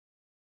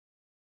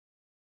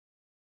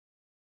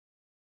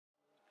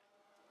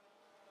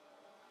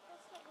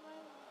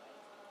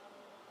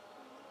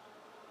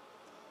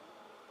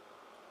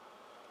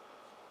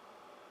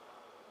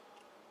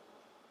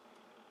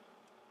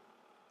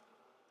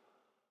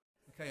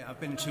Okay, I've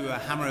been to a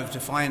Hammer of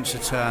Defiance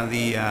at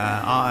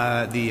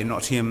the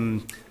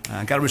Nottingham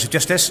Galleries of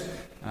Justice,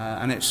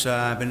 and it's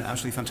been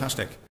absolutely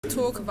fantastic.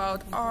 Talk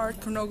about art,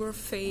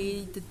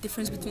 pornography, the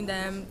difference between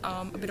them,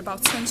 a bit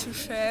about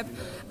censorship,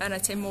 and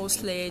I'd say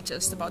mostly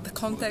just about the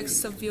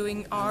context of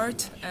viewing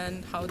art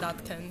and how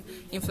that can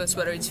influence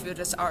whether it's viewed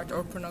as art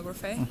or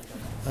pornography.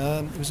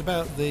 It was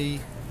about the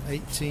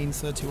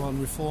 1831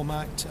 Reform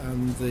Act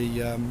and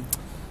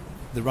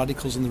the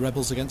radicals and the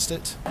rebels against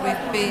it.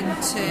 We've been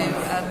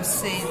to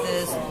see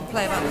the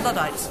play about the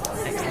Luddites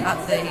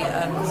at the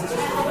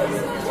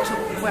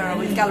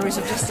Galleries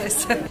of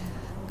Justice.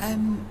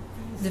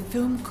 The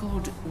film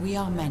called We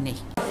Are Many.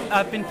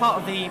 I've been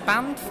part of the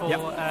band for the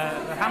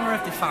Hammer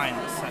of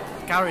Defiance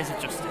at Galleries of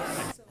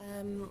Justice.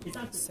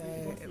 So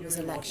it was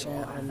a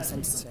lecture on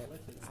censorship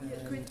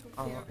and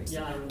art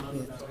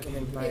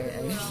given by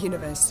a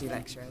university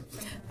lecturer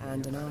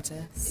and an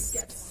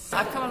artist.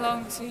 I've come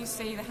along to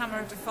see the Hammer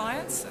of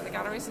Defiance at the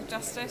Galleries of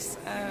Justice,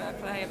 a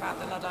play about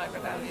the Luddite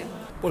Rebellion.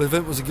 Well, the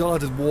event was a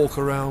guided walk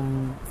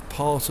around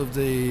part of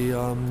the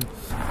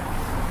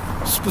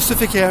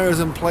specific areas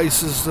and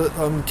places that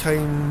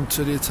came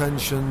to the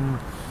attention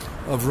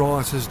of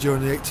rioters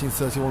during the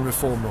 1831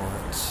 Reform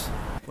riots.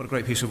 What a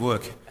great piece of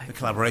work. The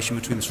collaboration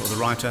between the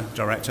writer,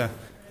 director,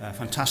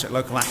 fantastic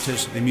local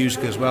actors, the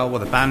music as well,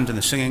 the band and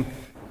the singing.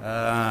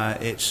 That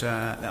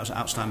was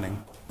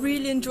outstanding.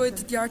 Really enjoyed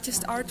the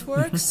artist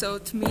artwork, so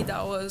to me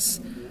that was,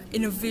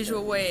 in a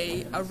visual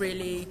way, a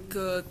really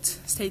good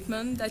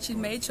statement that she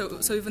made. So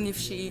even if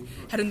she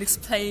hadn't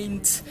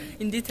explained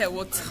in detail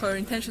what her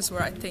intentions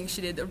were, I think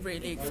she did a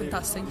really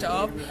fantastic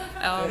job.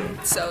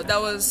 So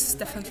that was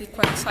definitely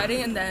quite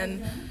exciting, and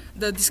then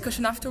the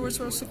discussion afterwards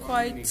was also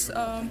I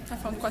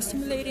found quite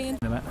stimulating.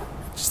 I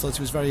just thought it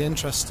was very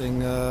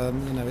interesting.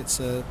 It's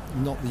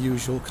not the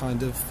usual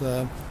kind of,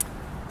 I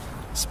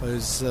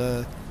suppose,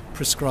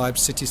 prescribed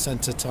city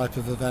centre type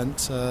of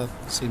event.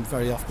 Seemed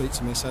very offbeat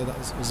to me, so that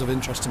was of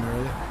interest to me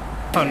really.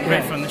 Fun,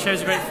 great fun. The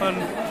shows are great fun.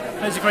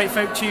 Those are great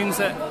folk tunes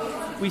that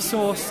we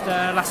sourced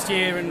last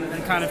year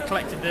and kind of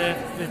collected the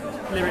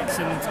lyrics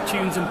and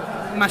tunes and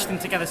mashed them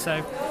together.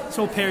 So it's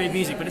all period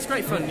music, but it's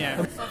great fun.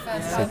 Yeah. It's our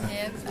first time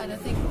here, and I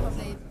think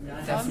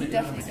I'm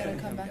definitely going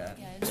to come back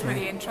again. It was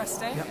really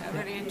interesting. I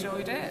really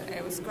enjoyed it.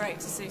 It was great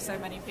to see so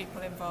many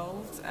people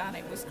involved, and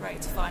it was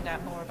great to find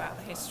out more about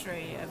the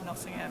history of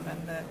Nottingham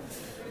and the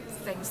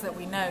things that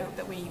we know,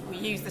 that we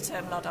use the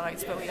term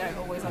Luddites, but we don't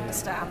always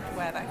understand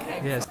where that came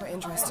from. It's quite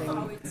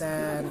interesting,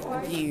 their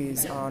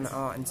views on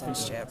art and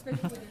censorship. The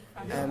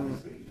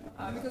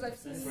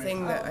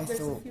thing that I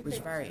thought was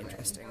very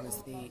interesting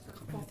was I can't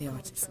remember the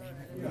artist's name,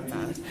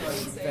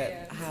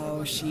 but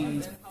how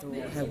she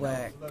thought her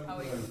work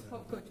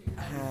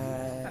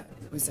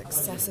was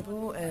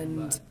accessible,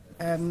 and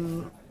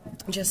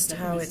just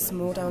how it's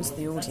more down to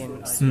the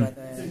audience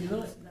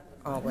whether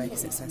artwork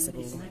is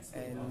accessible,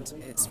 and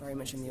it's very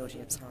much in the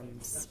audience's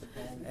hands.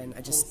 And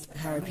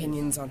her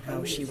opinions on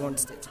how she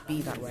wanted it to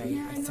be that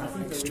way, I thought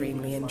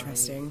extremely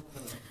interesting.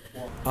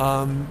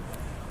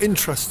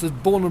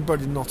 Interested, born and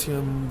bred in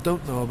Nottingham,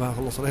 don't know about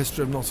a lot of the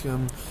history of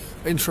Nottingham,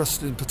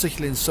 interested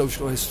particularly in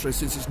social history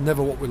since it's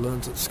never what we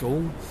learnt at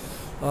school.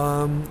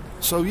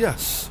 So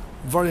yes,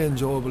 very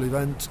enjoyable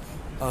event,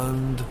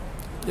 and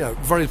yeah,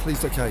 very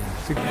pleased I came.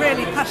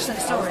 Really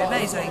passionate story,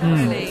 amazing,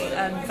 really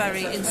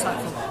very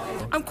insightful.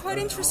 I'm quite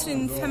interested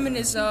in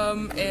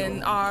feminism,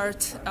 in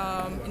art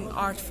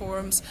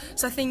forms,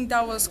 so I think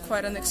that was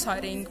quite an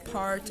exciting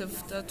part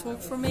of the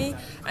talk for me,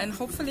 and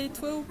hopefully it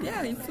will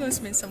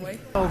influence me in some way.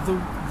 Well,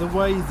 the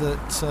way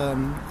that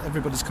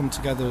everybody's come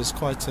together as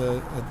quite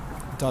a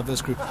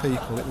diverse group of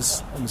people, it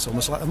was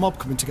almost like a mob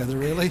coming together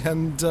really,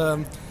 and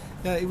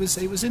it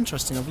was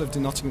interesting. I've lived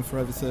in Nottingham for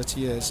over 30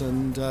 years,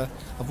 and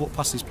I've walked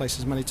past these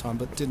places many times,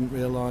 but didn't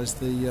realise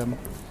the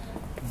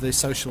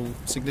social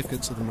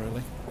significance of them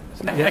really.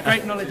 A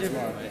great knowledge of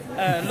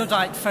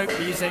Luddite folk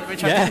music,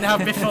 which I didn't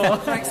have before.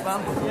 Thanks, man.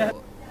 Yeah.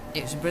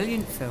 It was a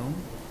brilliant film,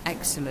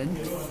 excellent,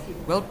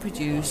 well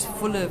produced,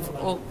 full of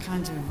all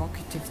kinds of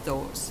evocative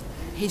thoughts,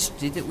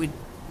 history that we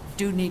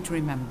do need to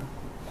remember.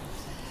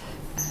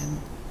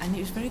 And it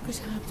was very good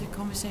to have the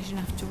conversation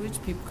afterwards.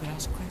 People could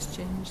ask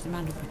questions. The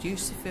man who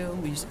produced the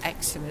film was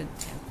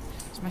excellent,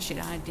 smashing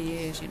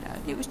ideas,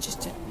 It was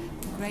just a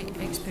great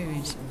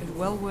experience. It was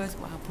well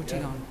worthwhile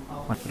putting on.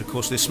 But of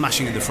course, the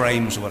smashing of the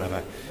frames or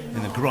whatever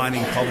in the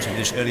grinding poverty of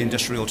this early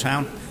industrial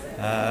town,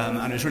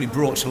 and it was really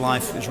brought to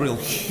life this real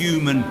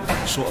human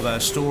sort of a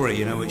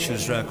story, which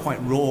was quite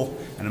raw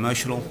and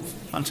emotional.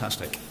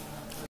 Fantastic.